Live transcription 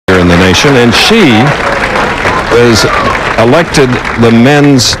nation, and she is elected the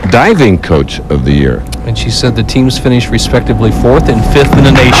men's diving coach of the year. And she said the teams finished respectively 4th and 5th in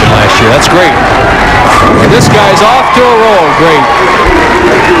the nation last year. That's great. And this guy's off to a roll. Great.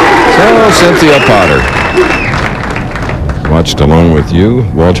 So, Cynthia Potter. Watched along with you,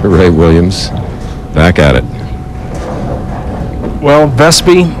 Walter Ray Williams, back at it. Well,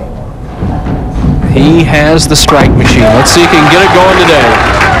 Vespi, he has the strike machine. Let's see if he can get it going today.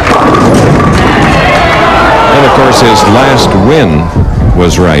 And, of course, his last win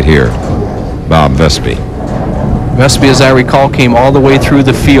was right here, Bob Vespi. Vespi, as I recall, came all the way through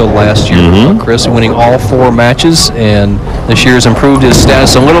the field last year. Chris, winning all 4 matches, and this year's improved his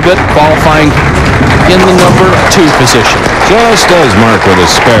status a little bit, qualifying in the number 2 position. Just as Mark with a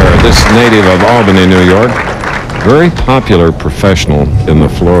spare, this native of Albany, New York, very popular professional in the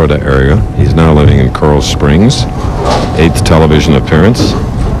Florida area. He's now living in Coral Springs. 8th television appearance. A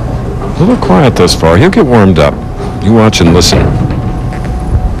little quiet thus far. He'll get warmed up. You watch and listen.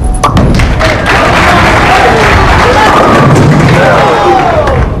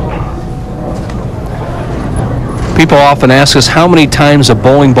 People often ask us how many times a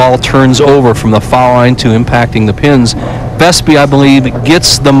bowling ball turns over from the foul line to impacting the pins. Vespi, I believe,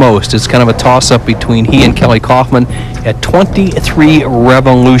 gets the most. It's kind of a toss-up between he and Kelly Kaufman at 23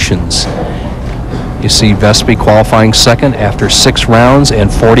 revolutions. You see Vespi qualifying second after 6 rounds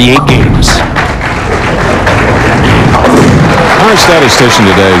and 48 games. Our statistician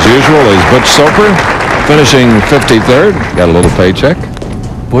today, as usual, is Butch Soper, finishing 53rd. Got a little paycheck.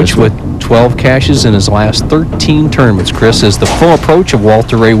 Butch with 12 cashes in his last 13 tournaments. Chris is the full approach of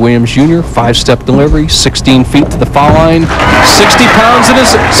Walter Ray Williams Jr. 5-step delivery, 16 feet to the foul line, 16 pounds in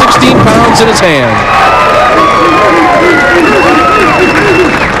his hand.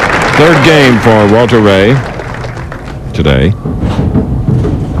 Third game for Walter Ray today.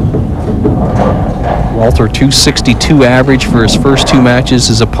 Walter 262 average for his first 2 matches.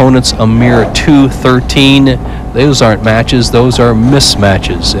 His opponents a mere 213. Those aren't matches, those are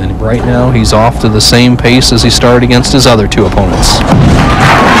mismatches. And right now he's off to the same pace as he started against his other 2 opponents. 3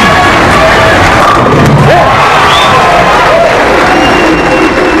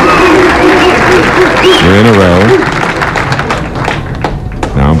 in a row.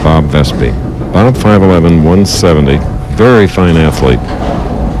 Now Bob Vespi. Bob 5'11", 170. Very fine athlete.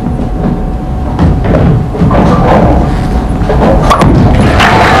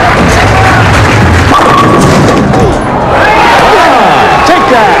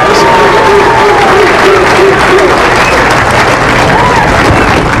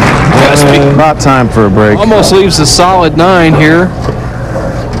 About time for a break. Almost leaves a solid 9 here.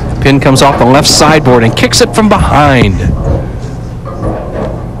 Pin comes off the left sideboard and kicks it from behind.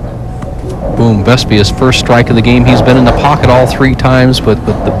 Boom, Vespi, his first strike of the game. He's been in the pocket all 3 times, but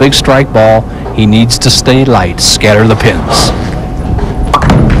with the big strike ball, he needs to stay light, scatter the pins.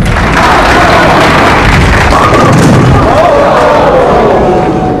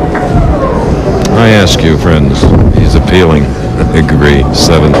 I ask you, friends, he's appealing. Agree,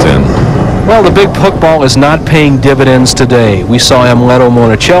 7-10. Well, the big hook ball is not paying dividends today. We saw Amleto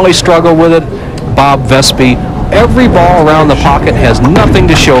Monicelli struggle with it. Bob Vespi, every ball around the pocket has nothing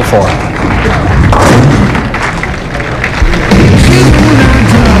to show for it.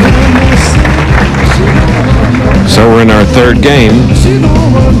 So we're in our 3rd game.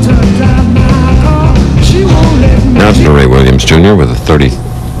 Now it's Ray Williams Jr. with a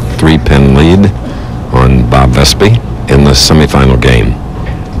 33-pin lead on Bob Vespi in the semifinal game.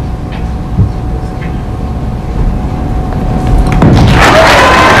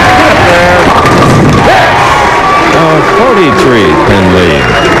 43-pin lead.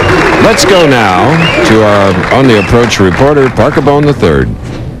 Let's go now to our on the approach reporter, Parker Bone III.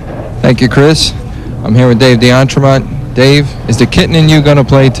 Thank you, Chris. I'm here with Dave DeEntremont. Dave, is the kitten in you going to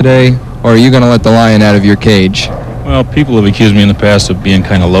play today, or are you going to let the lion out of your cage? Well, people have accused me in the past of being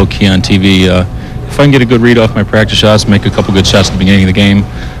kind of low-key on TV. If I can get a good read off my practice shots, make a couple good shots at the beginning of the game,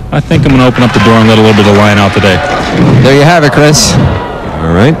 I think I'm going to open up the door and let a little bit of the lion out today. There you have it, Chris.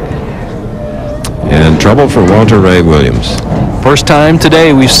 All right. And trouble for Walter Ray Williams. First time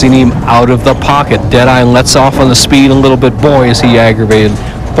today we've seen him out of the pocket. Deadeye lets off on the speed a little bit. Boy, is he aggravated.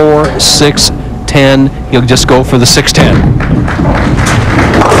 4, 6, 10. He'll just go for the 6-10.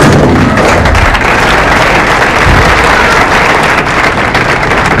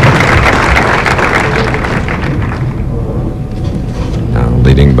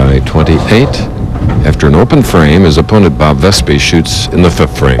 Leading by 28. After an open frame, his opponent Bob Vespi shoots in the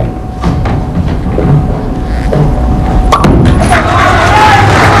 5th frame.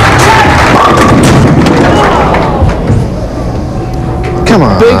 Come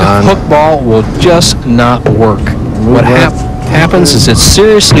on. Big hook ball will just not work. What happens is it's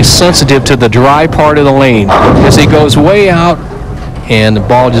seriously sensitive to the dry part of the lane. As he goes way out, and the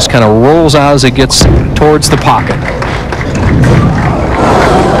ball just kind of rolls out as it gets towards the pocket.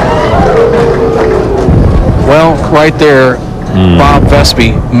 Well, right there, Bob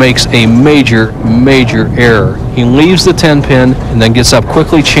Vespi makes a major, major error. He leaves the 10-pin and then gets up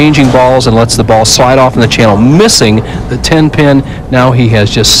quickly, changing balls, and lets the ball slide off in the channel, missing the 10-pin. Now he has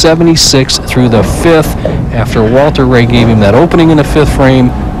just 76 through the 5th. After Walter Ray gave him that opening in the 5th frame,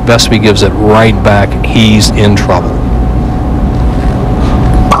 Vespi gives it right back. He's in trouble.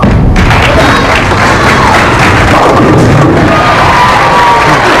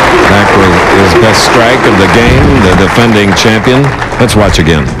 Back with his best strike of the game, the defending champion. Let's watch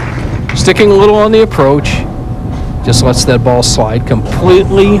again. Sticking a little on the approach, just lets that ball slide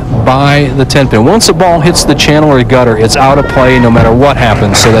completely by the 10-pin. Once the ball hits the channel or gutter, it's out of play no matter what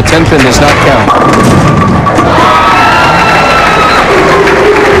happens, so that 10-pin does not count.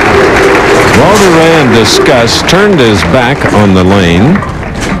 Walter Ray, in disgust, turned his back on the lane.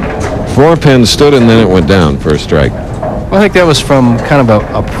 4-pin stood, and then it went down for a strike. I think that was from kind of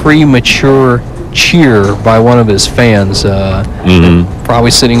a premature cheer by one of his fans.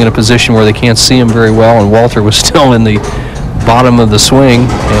 Probably sitting in a position where they can't see him very well, and Walter was still in the bottom of the swing,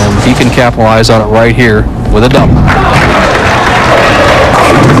 and he can capitalize on it right here with a double.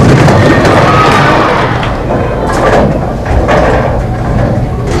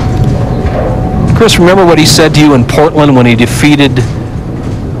 Chris, remember what he said to you in Portland when he defeated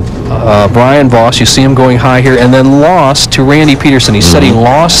Brian Voss? You see him going high here, and then lost to Randy Peterson. He said he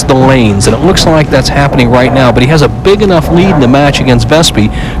lost the lanes, and it looks like that's happening right now, but he has a big enough lead in the match against Vespi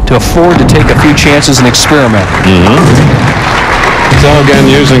to afford to take a few chances and experiment. So again,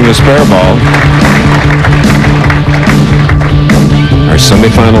 using the spare ball. Our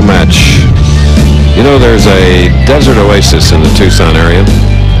semifinal match. You know, there's a desert oasis in the Tucson area.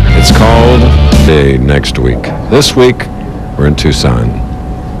 It's called Day next week. This week, we're in Tucson.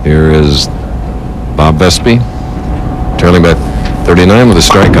 Here is Bob Vespi, trailing by 39 with a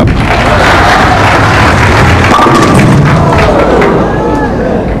strike up.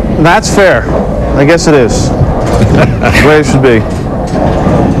 That's fair. I guess it is. The way it should be.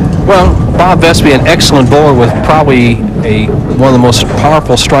 Well, Bob Vespi, an excellent bowler with probably one of the most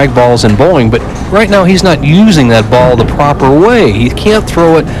powerful strike balls in bowling, but right now he's not using that ball the proper way. He can't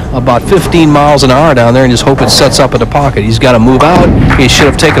throw it about 15 miles an hour down there and just hope it sets up in the pocket. He's got to move out. He should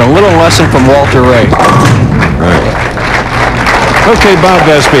have taken a little lesson from Walter Ray. Right. Okay, Bob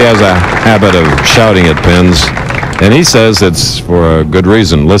Vespi has a habit of shouting at pins, and he says it's for a good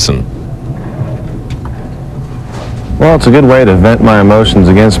reason. Listen. Well, it's a good way to vent my emotions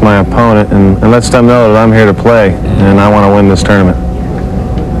against my opponent and lets them know that I'm here to play and I want to win this tournament.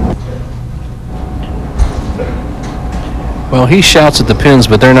 Well, he shouts at the pins,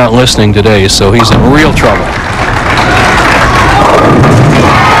 but they're not listening today, so he's in real trouble.